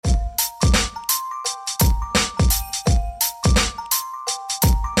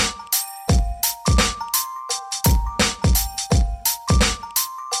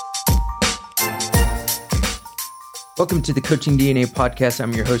Welcome to the Coaching DNA podcast.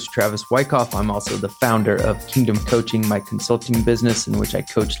 I'm your host, Travis Wyckoff. I'm also the founder of Kingdom Coaching, my consulting business in which I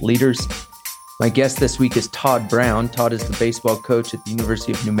coach leaders. My guest this week is Todd Brown. Todd is the baseball coach at the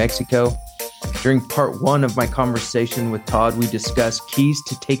University of New Mexico. During part one of my conversation with Todd, we discussed keys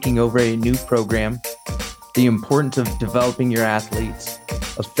to taking over a new program, the importance of developing your athletes,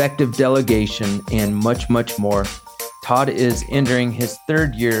 effective delegation, and much, much more. Todd is entering his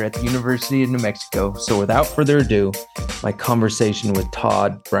third year at the University of New Mexico. So without further ado, my conversation with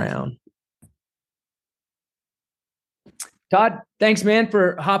Todd Brown. Todd, thanks, man,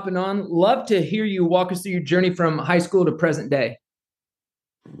 for hopping on. Love to hear you walk us through your journey from high school to present day.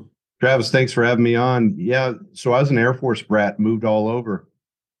 Travis, thanks for having me on. Yeah, so I was an Air Force brat, moved all over,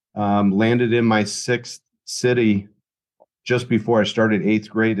 landed in my sixth city just before I started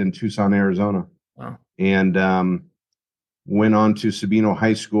eighth grade in Tucson, Arizona. Wow. And went on to Sabino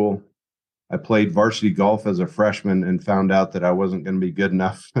High School. I played varsity golf as a freshman and found out that I wasn't going to be good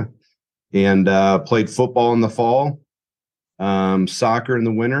enough. And played football in the fall, soccer in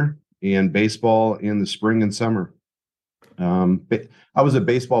the winter, and baseball in the spring and summer. I was a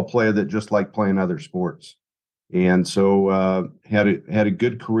baseball player that just liked playing other sports. And so had a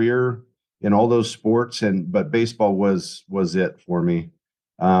good career in all those sports, but baseball was it for me.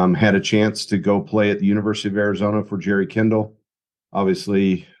 Had a chance to go play at the University of Arizona for Jerry Kindle,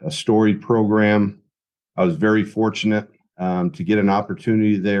 obviously a storied program. I was very fortunate to get an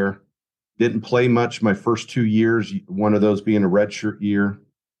opportunity there. Didn't play much my first 2 years, one of those being a redshirt year.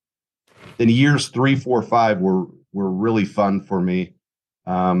 Then years 3, 4, 5 were really fun for me.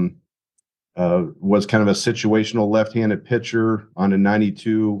 Was kind of a situational left-handed pitcher on a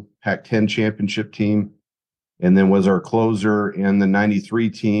 92 Pac-10 championship team. And then was our closer in the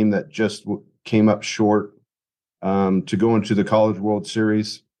 93 team that just came up short to go into the College World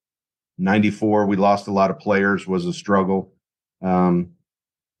Series. 94, we lost a lot of players, was a struggle.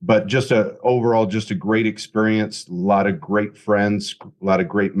 But overall, just a great experience, a lot of great friends, a lot of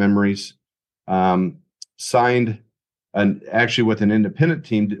great memories. Signed actually with an independent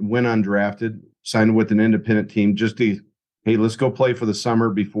team, went undrafted, signed with an independent team just to, hey, let's go play for the summer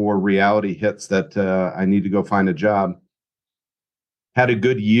before reality hits that I need to go find a job. Had a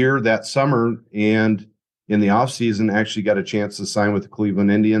good year that summer, and in the offseason actually got a chance to sign with the Cleveland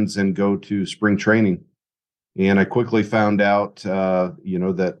Indians and go to spring training. And I quickly found out,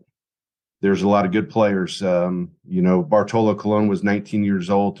 that there's a lot of good players. Bartolo Colon was 19 years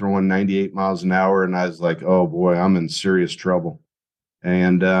old, throwing 98 miles an hour, and I was like, oh boy, I'm in serious trouble.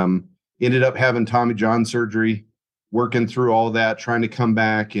 And ended up having Tommy John surgery, working through all that, trying to come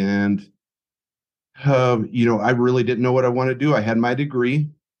back. And, I really didn't know what I wanted to do. I had my degree.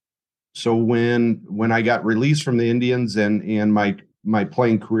 So when I got released from the Indians and my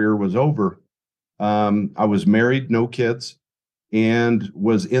playing career was over, I was married, no kids, and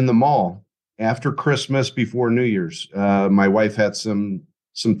was in the mall after Christmas, before New Year's. My wife had some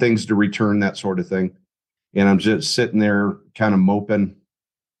things to return, that sort of thing. And I'm just sitting there kind of moping.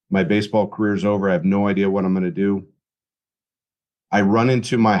 My baseball career's over. I have no idea what I'm going to do. I run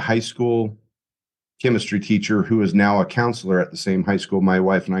into my high school chemistry teacher, who is now a counselor at the same high school my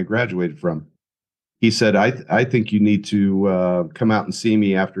wife and I graduated from. He said, I think you need to come out and see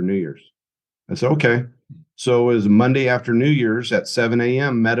me after New Year's. I said, okay. So it was Monday after New Year's at 7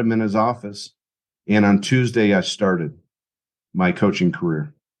 a.m., met him in his office. And on Tuesday, I started my coaching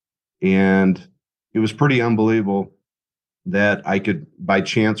career. And it was pretty unbelievable that I could, by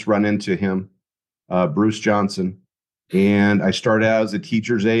chance, run into him, Bruce Johnson. And I started out as a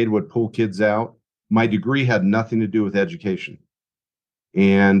teacher's aide, would pull kids out. My degree had nothing to do with education.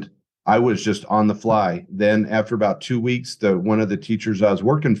 And I was just on the fly. Then after about 2 weeks, one of the teachers I was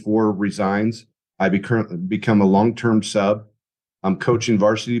working for resigns. I become a long-term sub. I'm coaching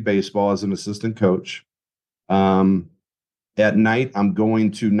varsity baseball as an assistant coach. At night, I'm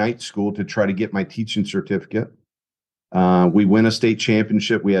going to night school to try to get my teaching certificate. We win a state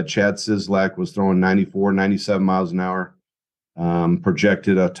championship. We had Chad Sislak was throwing 94, 97 miles an hour,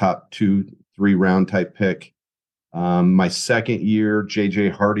 projected a top 2-3 round type pick. My second year, J.J.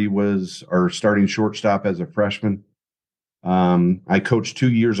 Hardy was our starting shortstop as a freshman. I coached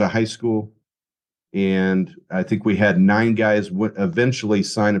 2 years of high school, and I think we had 9 guys eventually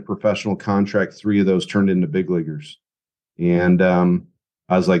sign a professional contract. 3 of those turned into big leaguers. And I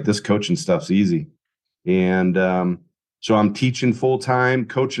was like, this coaching stuff's easy. And so I'm teaching full time,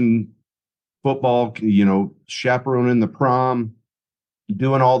 coaching football, chaperoning the prom,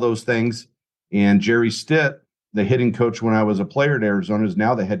 doing all those things. And Jerry Stitt, the hitting coach when I was a player at Arizona, is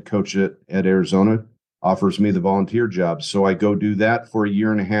now the head coach at Arizona, offers me the volunteer job. So I go do that for a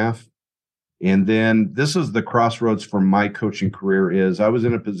year and a half. And then this is the crossroads for my coaching career. Is I was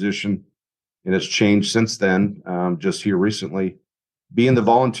in a position, and it's changed since then, just here recently, being the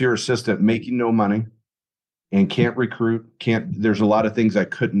volunteer assistant, making no money and can't recruit, there's a lot of things I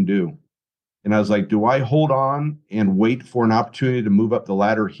couldn't do. And I was like, do I hold on and wait for an opportunity to move up the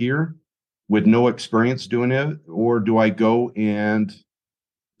ladder here with no experience doing it? Or do I go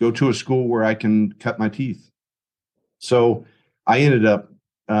to a school where I can cut my teeth? So I ended up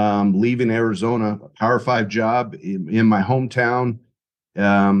leaving Arizona, a Power 5 job in my hometown,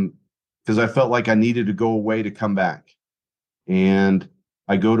 because I felt like I needed to go away to come back. And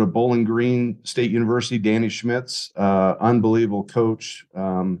I go to Bowling Green State University, Danny Schmitz, unbelievable coach,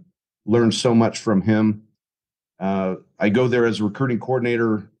 learned so much from him. I go there as a recruiting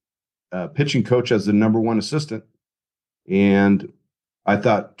coordinator, pitching coach as the number one assistant. And I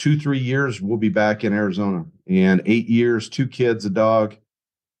thought 2-3 years, we'll be back in Arizona. And 8 years, 2 kids, a dog.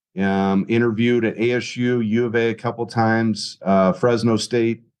 Interviewed at ASU, U of A a couple times, Fresno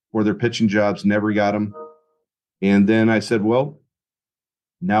State for their pitching jobs, never got them. And then I said, well,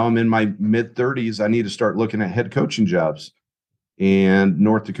 now I'm in my mid-30s. I need to start looking at head coaching jobs. And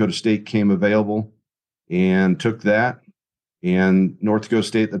North Dakota State came available and took that. And North Dakota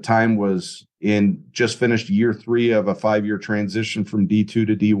State at the time was just finished year 3 of a 5-year transition from D2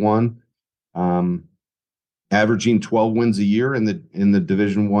 to D1, averaging 12 wins a year in the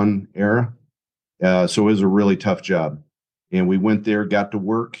Division I era. So it was a really tough job. And we went there, got to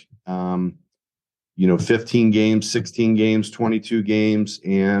work, 15 games, 16 games, 22 games.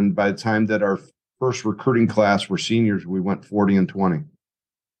 And by the time that our first recruiting class were seniors, we went 40-20.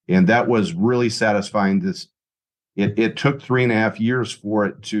 And that was really satisfying. It took 3.5 years for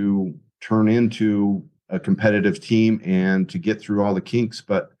it to turn into a competitive team and to get through all the kinks.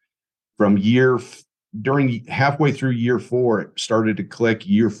 But from halfway through year 4, it started to click.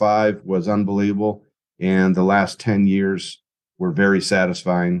 Year 5 was unbelievable. And the last 10 years were very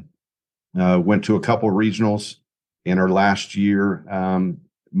satisfying. Went to a couple of regionals in our last year.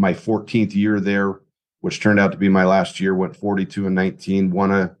 My 14th year there, which turned out to be my last year, went 42-19,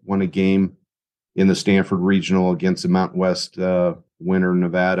 won a game in the Stanford Regional against the Mountain West winner,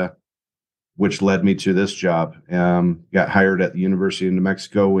 Nevada, which led me to this job. Got hired at the University of New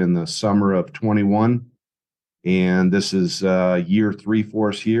Mexico in the summer of 21. And this is year 3 for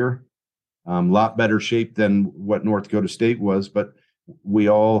us here. Lot better shape than what North Dakota State was, but we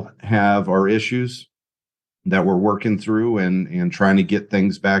all have our issues that we're working through and trying to get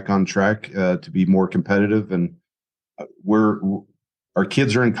things back on track to be more competitive. And our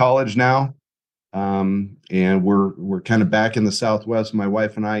kids are in college now. And we're kind of back in the Southwest. My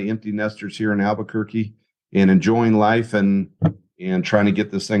wife and I, empty nesters here in Albuquerque, and enjoying life and trying to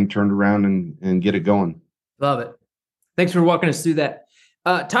get this thing turned around and get it going. Love it. Thanks for walking us through that.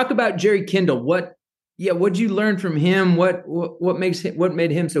 Talk about Jerry Kindle. What'd you learn from him? What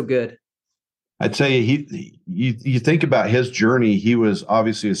made him so good? I'd say you think about his journey. He was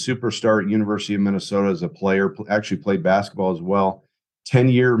obviously a superstar at University of Minnesota as a player, actually played basketball as well.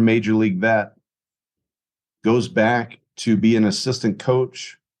 10-year major league vet, goes back to be an assistant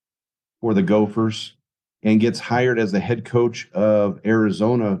coach for the Gophers and gets hired as the head coach of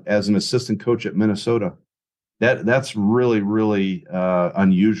Arizona as an assistant coach at Minnesota. That's really, really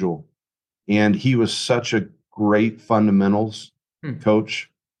unusual. And he was such a great fundamentals coach.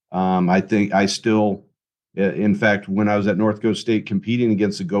 I think in fact, when I was at North Dakota State competing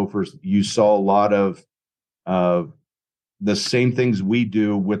against the Gophers, you saw a lot of the same things we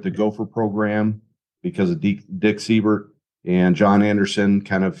do with the Gopher program because of Dick Siebert and John Anderson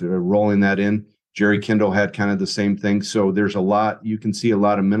kind of rolling that in. Jerry Kindle had kind of the same thing. So there's you can see a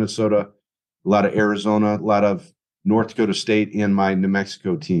lot of Minnesota, a lot of Arizona, a lot of North Dakota State in my New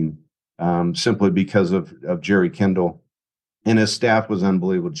Mexico team, simply because of Jerry Kindle. And his staff was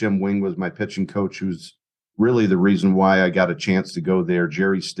unbelievable. Jim Wing was my pitching coach, who's really the reason why I got a chance to go there.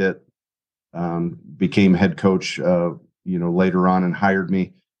 Jerry Stitt became head coach, later on and hired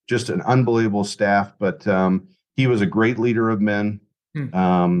me. Just an unbelievable staff, but he was a great leader of men,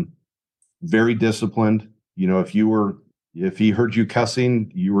 very disciplined. If he heard you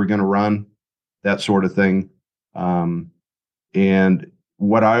cussing, you were going to run, that sort of thing. And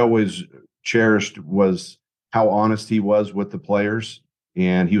what I always cherished was how honest he was with the players,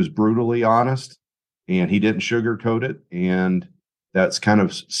 and he was brutally honest, and he didn't sugarcoat it. And that's kind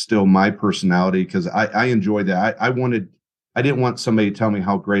of still my personality, because I enjoyed that. I didn't want somebody to tell me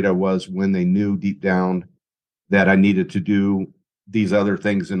how great I was when they knew deep down that I needed to do these other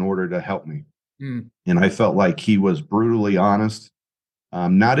things in order to help me. And I felt like he was brutally honest,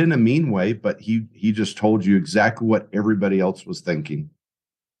 not in a mean way, but he just told you exactly what everybody else was thinking.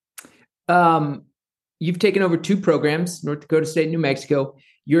 You've taken over 2 programs, North Dakota State, New Mexico.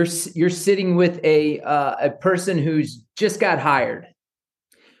 You're sitting with a person who's just got hired.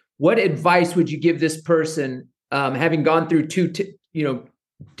 What advice would you give this person, having gone through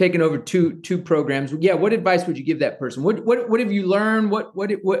taken over two programs? Yeah, what advice would you give that person? What have you learned?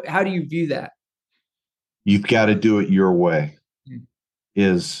 How do you view that? You've got to do it your way.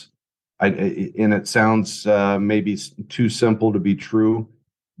 And it sounds maybe too simple to be true,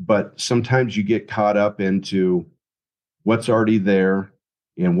 but sometimes you get caught up into what's already there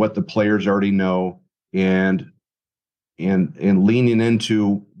and what the players already know, and leaning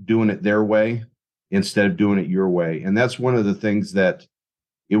into doing it their way instead of doing it your way. And that's one of the things that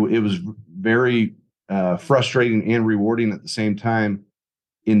it was very frustrating and rewarding at the same time,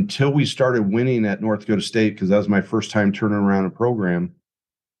 until we started winning at North Dakota State, because that was my first time turning around a program.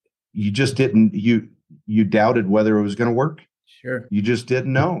 You just didn't, you doubted whether it was going to work. Sure. You just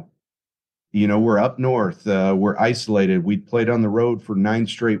didn't know. We're up north, we're isolated. We played on the road for 9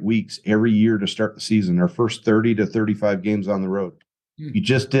 straight weeks every year to start the season, our first 30 to 35 games on the road. You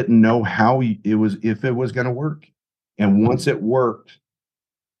just didn't know if it was going to work. And once it worked,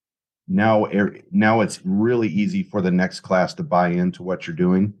 now it's really easy for the next class to buy into what you're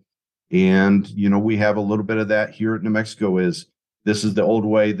doing. And, we have a little bit of that here at New Mexico. This is the old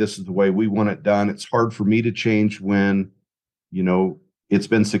way. This is the way we want it done. It's hard for me to change when, it's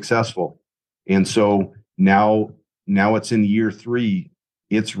been successful. And so now it's in year 3.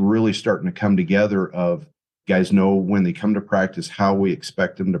 It's really starting to come together of guys know when they come to practice, how we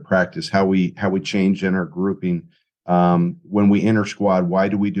expect them to practice, how we change in our grouping. When we enter squad, why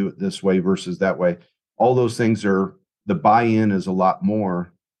do we do it this way versus that way? All those things the buy-in is a lot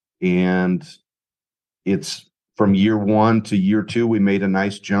more. And it's from year 1 to year 2, we made a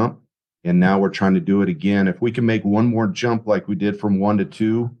nice jump. And now we're trying to do it again. If we can make one more jump like we did from 1 to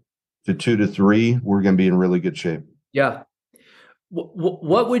 2 to 2 to 3, we're going to be in really good shape. Yeah.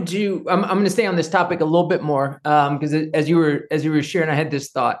 What would you? I'm going to stay on this topic a little bit more because as you were sharing, I had this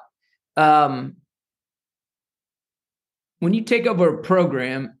thought. When you take over a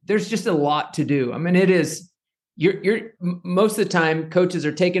program, there's just a lot to do. I mean, it is. You're most of the time, coaches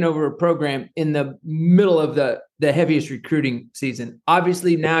are taking over a program in the middle of the heaviest recruiting season.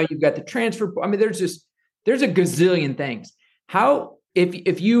 Obviously, now you've got the transfer. I mean, there's a gazillion things. How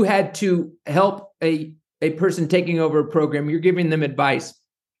if you had to help a person taking over a program, you're giving them advice.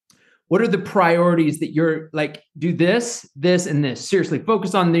 What are the priorities that you're like, do this, and this? Seriously,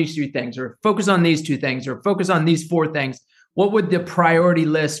 focus on these 3 things, or focus on these 2 things, or focus on these 4 things. What would the priority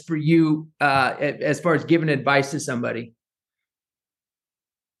list for you as far as giving advice to somebody?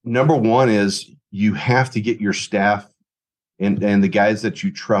 Number 1 is you have to get your staff and the guys that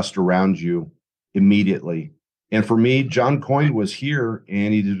you trust around you immediately. And for me, John Coyne was here,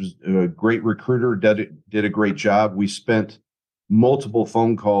 and he was a great recruiter, did a great job. We spent multiple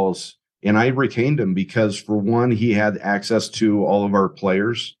phone calls, and I retained him because, for one, he had access to all of our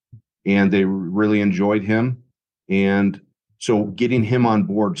players, and they really enjoyed him. And so getting him on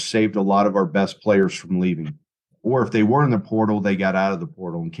board saved a lot of our best players from leaving. Or if they were in the portal, they got out of the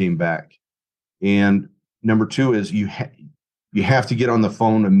portal and came back. And number 2 is you have to get on the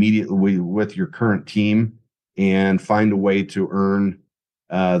phone immediately with your current team and find a way to earn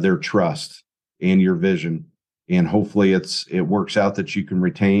their trust and your vision. And hopefully it works out that you can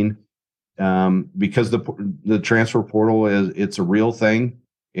retain, because the transfer portal it's a real thing,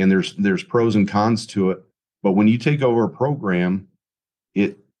 and there's pros and cons to it. But when you take over a program,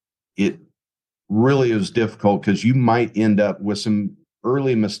 it really is difficult, because you might end up with some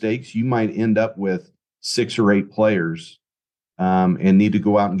early mistakes. You might end up with 6 or 8 players and need to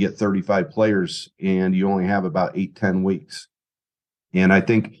go out and get 35 players, and you only have about 8-10 weeks. And I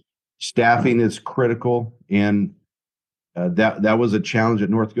think staffing is critical, and that was a challenge at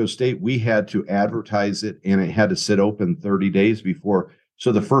North Dakota State. We had to advertise it, and it had to sit open 30 days before.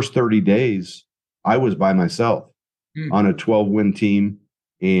 So the first 30 days, I was by myself on a 12-win team,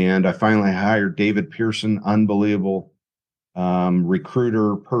 and I finally hired David Pearson, unbelievable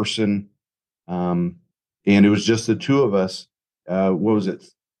recruiter person, and it was just the 2 of us. What was it?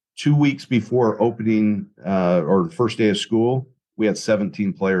 2 weeks before opening or the first day of school, we had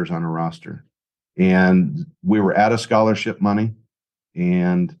 17 players on a roster, and we were out of scholarship money,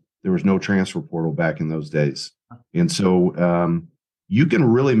 and there was no transfer portal back in those days. And so you can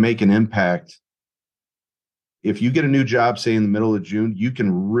really make an impact. If you get a new job, say in the middle of June, you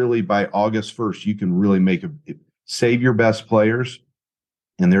can really, by August 1st, you can really save your best players.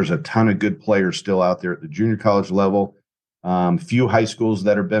 And there's a ton of good players still out there at the junior college level. Few high schools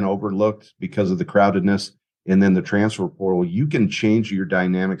that have been overlooked because of the crowdedness. and then the transfer portal, you can change your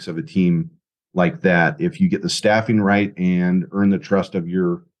dynamics of a team like that if you get the staffing right and earn the trust of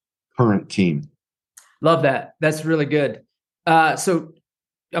your current team. Love that. That's really good. So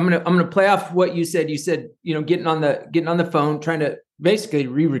I'm gonna play off what you said. You said, getting on the phone, trying to basically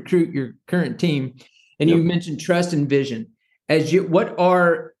re-recruit your current team, and you mentioned trust and vision. As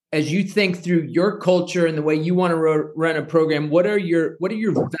you think through your culture and the way you want to run a program, what are your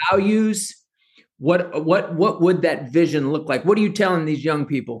values? What would that vision look like? What are you telling these young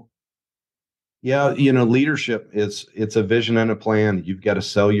people? Yeah, leadership, it's a vision and a plan. You've got to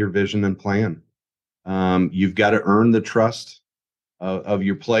sell your vision and plan. You've got to earn the trust of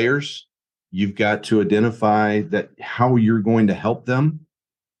your players. You've got to identify that how you're going to help them,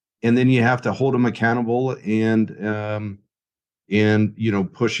 and then you have to hold them accountable and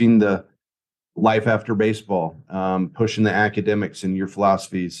pushing the life after baseball, pushing the academics and your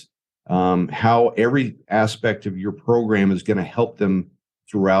philosophies, how every aspect of your program is going to help them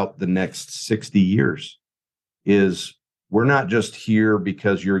throughout the next 60 years. We're not just here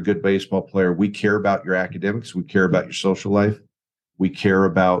because you're a good baseball player. We care about your academics. We care about your social life. We care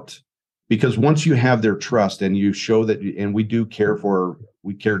because once you have their trust and you show that, and we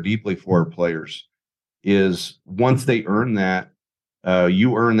care deeply for our players, is once they earn that,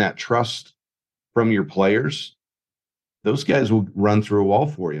 you earn that trust from your players, those guys will run through a wall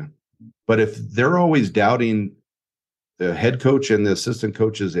for you. But if they're always doubting the head coach and the assistant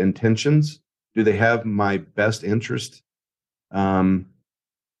coach's intentions, do they have my best interest in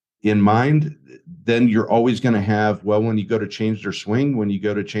mind? Then you're always going to have, when you go to change their swing, when you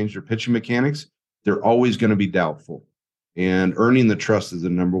go to change their pitching mechanics, they're always going to be doubtful. And earning the trust is the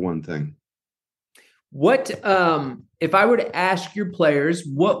number one thing. What, if I were to ask your players,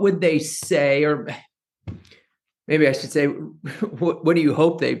 what would they say? Or maybe I should say, what do you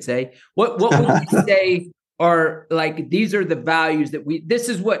hope they'd say? What would you say are like, these are the values this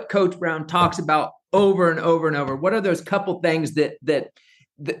is what Coach Brown talks about over and over and over. What are those couple things that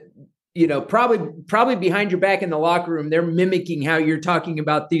probably behind your back in the locker room, they're mimicking how you're talking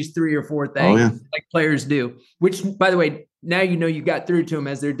about these 3 or 4 things like players do, which, by the way, now you got through to them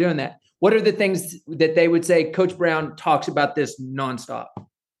as they're doing that. What are the things that they would say, Coach Brown talks about this nonstop?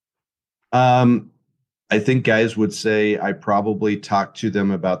 I think guys would say I probably talk to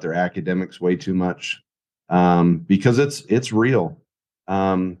them about their academics way too much, because it's real.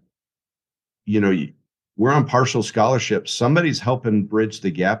 We're on partial scholarships. Somebody's helping bridge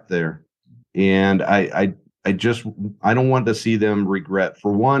the gap there. And I don't want to see them regret.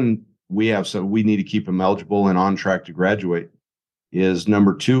 For one, we need to keep them eligible and on track to graduate.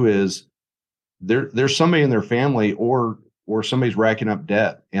 Number 2 is there's somebody in their family or somebody's racking up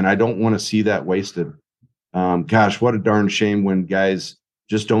debt. And I don't want to see that wasted. Gosh, what a darn shame when guys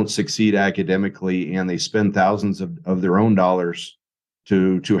just don't succeed academically and they spend thousands of their own dollars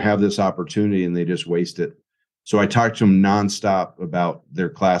to have this opportunity and they just waste it. So I talk to them nonstop about their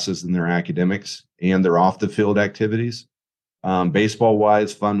classes and their academics and their off the field activities. Baseball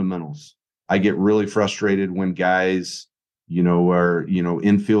wise, fundamentals. I get really frustrated when guys, are,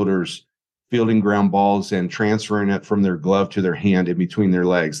 infielders fielding ground balls and transferring it from their glove to their hand in between their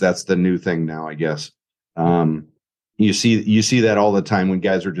legs. That's the new thing now, I guess. You see that all the time when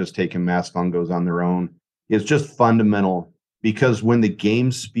guys are just taking mass fungos on their own. It's just fundamental, because when the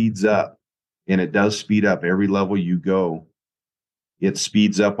game speeds up, and it does speed up every level you go, it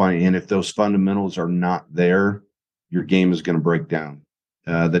speeds up and if those fundamentals are not there, your game is going to break down.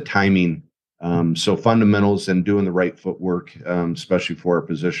 The timing, so fundamentals and doing the right footwork, especially for our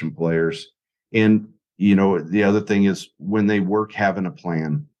position players. And the other thing is when they work, having a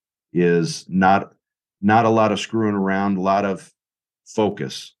plan is not a lot of screwing around, a lot of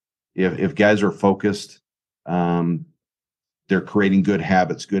focus. If guys are focused, they're creating good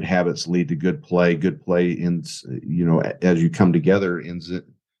habits. Good habits lead to good play. Good play as you come together,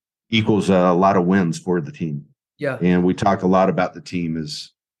 equals a lot of wins for the team. Yeah. And we talk a lot about the team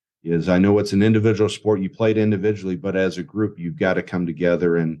is I know it's an individual sport. You played individually, but as a group, you've got to come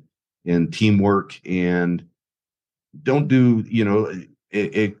together and teamwork, and don't do,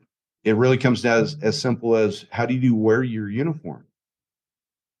 it really comes down as simple as, how do you wear your uniform?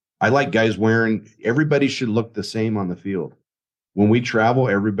 I like guys everybody should look the same on the field. When we travel,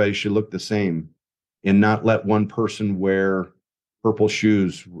 everybody should look the same, and not let one person wear purple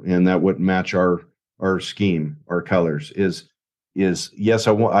shoes and that wouldn't match our scheme, our colors. Yes,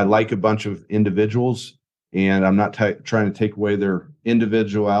 I like a bunch of individuals, and I'm not trying to take away their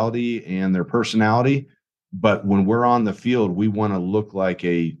individuality and their personality, but when we're on the field, we want to look like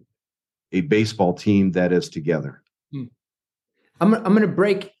a baseball team that is together. I'm going to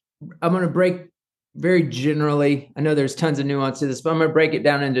break very generally, I know there's tons of nuance to this, but I'm going to break it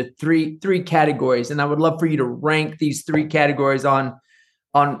down into three categories. And I would love for you to rank these three categories on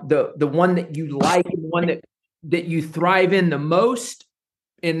the one that you like and the one that you thrive in the most,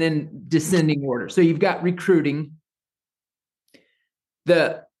 and then descending order. So you've got recruiting.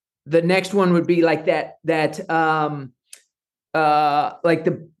 The next one would be like like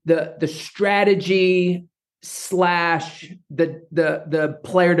the strategy / the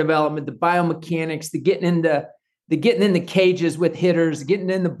player development, the biomechanics, the getting in the cages with hitters,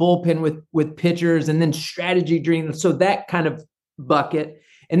 getting in the bullpen with pitchers, and then strategy dream. So that kind of bucket.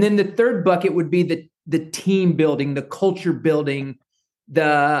 And then the third bucket would be the team building, the culture building,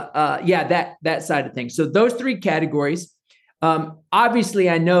 that side of things. So those three categories. Obviously,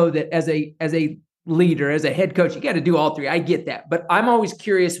 I know that as a leader, as a head coach, you got to do all three. I get that, but I'm always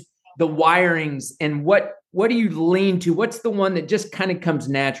curious the wirings and what do you lean to? What's the one that just kind of comes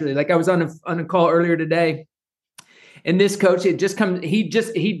naturally? Like I was on a call earlier today, and this coach, it just comes. He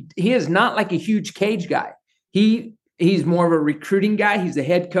is not like a huge cage guy. He's more of a recruiting guy. He's a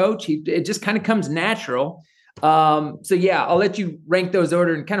head coach. It just kind of comes natural. So yeah, I'll let you rank those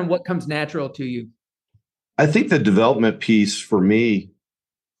order and kind of what comes natural to you. I think the development piece for me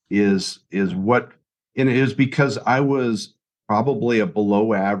is what, and it is because I was probably a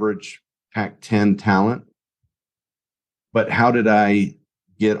below average Pac-10 talent, but how did I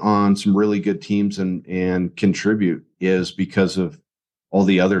get on some really good teams and contribute is because of all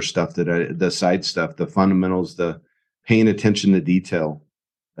the other stuff the side stuff, the fundamentals, the paying attention to detail,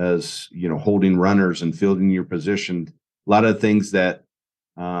 as you know, holding runners and fielding your position, a lot of things that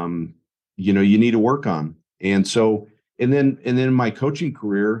you need to work on. And so, and then in my coaching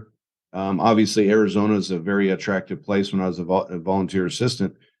career, obviously Arizona is a very attractive place when I was a volunteer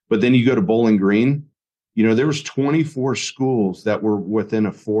assistant, but then you go to Bowling Green, there was 24 schools that were within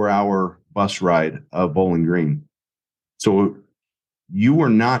a 4-hour bus ride of Bowling Green. So you were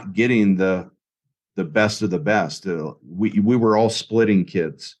not getting the best of the best. We were all splitting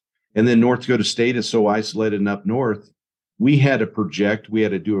kids. And then North Dakota State is so isolated and up north, we had to project. We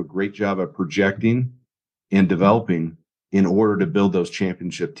had to do a great job of projecting and developing in order to build those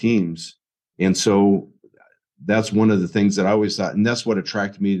championship teams. And so that's one of the things that I always thought, and that's what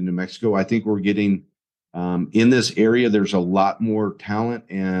attracted me to New Mexico. I think we're getting in this area, there's a lot more talent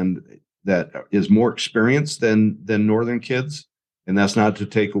and that is more experienced than northern kids. And that's not to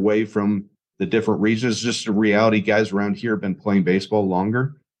take away from the different regions. It's just a reality. Guys around here have been playing baseball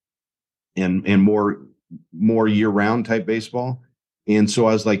longer and more year-round type baseball. And so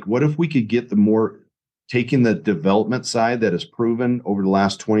I was like, what if we could get taking the development side that has proven over the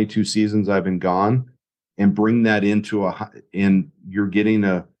last 22 seasons I've been gone and bring that into and you're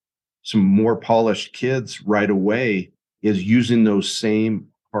getting some more polished kids right away, is using those same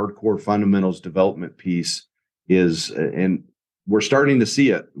hardcore fundamentals development piece and we're starting to see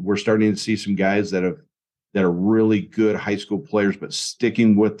it. We're starting to see some guys that are really good high school players, but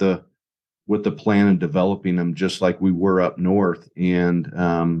sticking with the plan and developing them just like we were up north.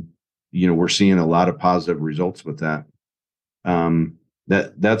 And, we're seeing a lot of positive results with that.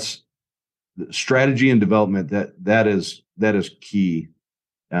 That's strategy and development. That is key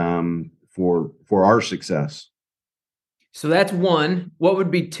for our success. So that's one. What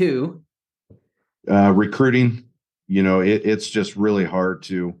would be two? Recruiting. It's just really hard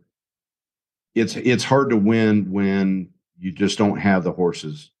to. It's hard to win when you just don't have the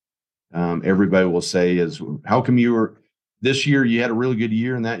horses. Everybody will say, how come you were this year? You had a really good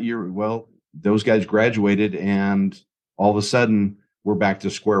year, and that year, well, those guys graduated, and all of a sudden we're back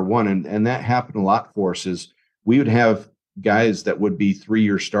to square one. And that happened a lot for us. Is we would have guys that would be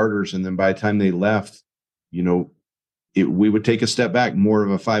 3-year starters, and then by the time they left, we would take a step back, more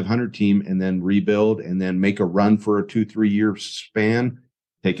of a 500 team, and then rebuild, and then make a run for a 2-3 year span,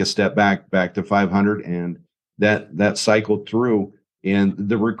 take a step back to 500, and that cycled through. And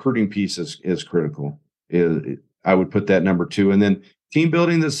the recruiting piece is critical. I would put that number 2, and then team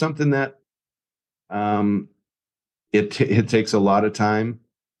building is something that it takes a lot of time.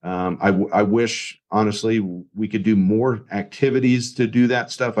 I wish, honestly, we could do more activities to do that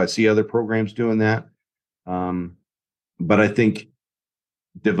stuff. I see other programs doing that. But I think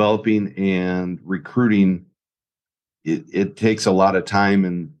developing and recruiting, it takes a lot of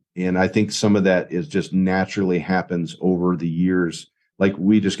time. And I think some of that is just naturally happens over the years. Like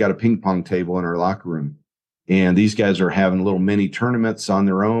we just got a ping pong table in our locker room, and these guys are having little mini tournaments on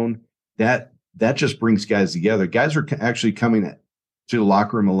their own. That just brings guys together. Guys are actually coming to the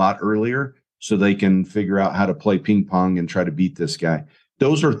locker room a lot earlier so they can figure out how to play ping pong and try to beat this guy.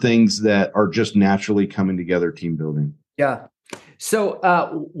 Those are things that are just naturally coming together, team building. Yeah. So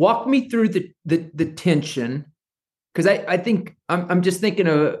walk me through the tension, because I think I'm just thinking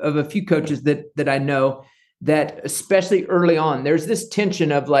of a few coaches that I know that, especially early on, there's this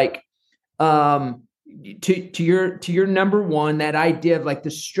tension of like, to your number one, that idea of like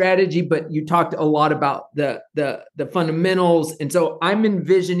the strategy, but you talked a lot about the fundamentals, and so I'm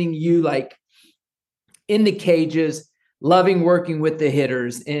envisioning you like in the cages, loving working with the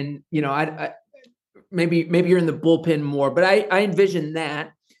hitters, and I maybe you're in the bullpen more, but I envision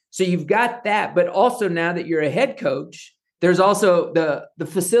that. So you've got that, but also now that you're a head coach, there's also the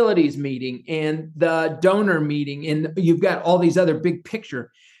facilities meeting and the donor meeting, and you've got all these other big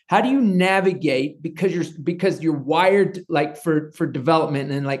picture. How do you navigate, because you're wired like for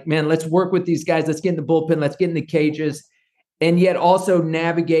development and like, man, let's work with these guys, let's get in the bullpen, let's get in the cages, and yet also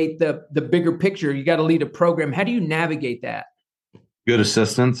navigate the bigger picture. You got to lead a program. How do you navigate that? Good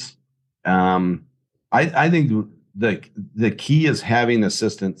assistants. I think the key is having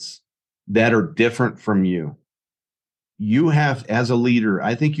assistants that are different from you. You have, as a leader,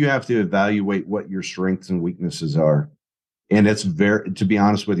 I think you have to evaluate what your strengths and weaknesses are. And to be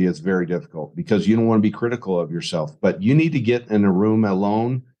honest with you, it's very difficult because you don't want to be critical of yourself, but you need to get in a room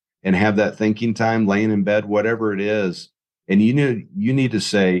alone and have that thinking time, laying in bed, whatever it is. And you need to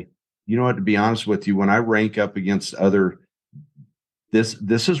say, you know what, to be honest with you, when I rank up against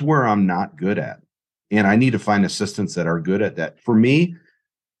this is where I'm not good at. And I need to find assistants that are good at that. For me,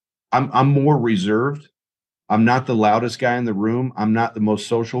 I'm more reserved. I'm not the loudest guy in the room. I'm not the most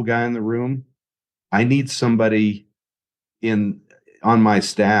social guy in the room. I need somebody on my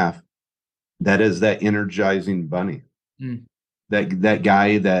staff that is that energizing bunny, that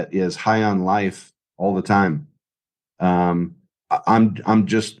guy that is high on life all the time. I'm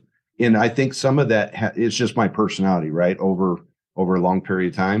just, and I think some of that is just my personality, right? Over a long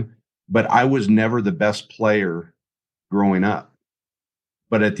period of time. But I was never the best player growing up.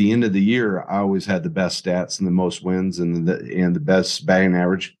 But at the end of the year, I always had the best stats and the most wins and the best batting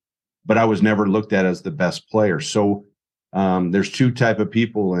average. But I was never looked at as the best player. So there's two type of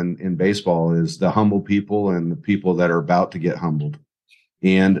people in baseball: is the humble people and the people that are about to get humbled.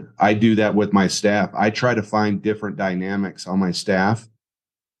 And I do that with my staff. I try to find different dynamics on my staff,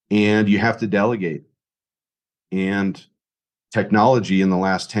 and you have to delegate. And technology in the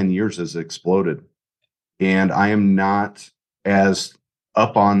last 10 years has exploded. And I am not as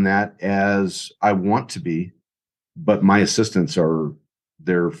up on that as I want to be, but my assistants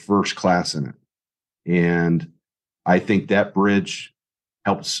they're first class in it. And I think that bridge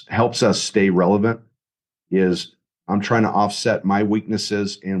helps us stay relevant. Is I'm trying to offset my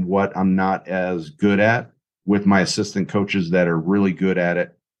weaknesses and what I'm not as good at with my assistant coaches that are really good at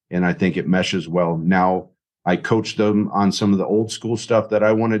it. And I think it meshes well. Now, I coach them on some of the old school stuff that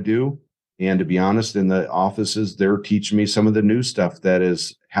I want to do. And to be honest, in the offices, they're teaching me some of the new stuff, that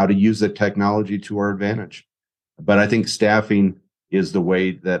is how to use the technology to our advantage. But I think staffing is the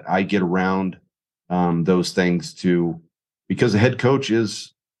way that I get around those things because the head coach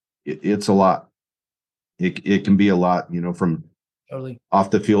it's a lot. It can be a lot, from totally off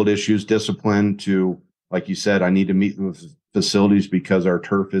the field issues, discipline, to, like you said, I need to meet with facilities because our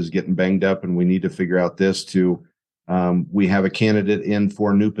turf is getting banged up and we need to figure out this, to we have a candidate in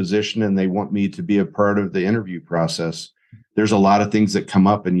for a new position and they want me to be a part of the interview process. There's a lot of things that come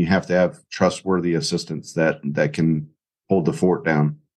up, and you have to have trustworthy assistants that can hold the fort down.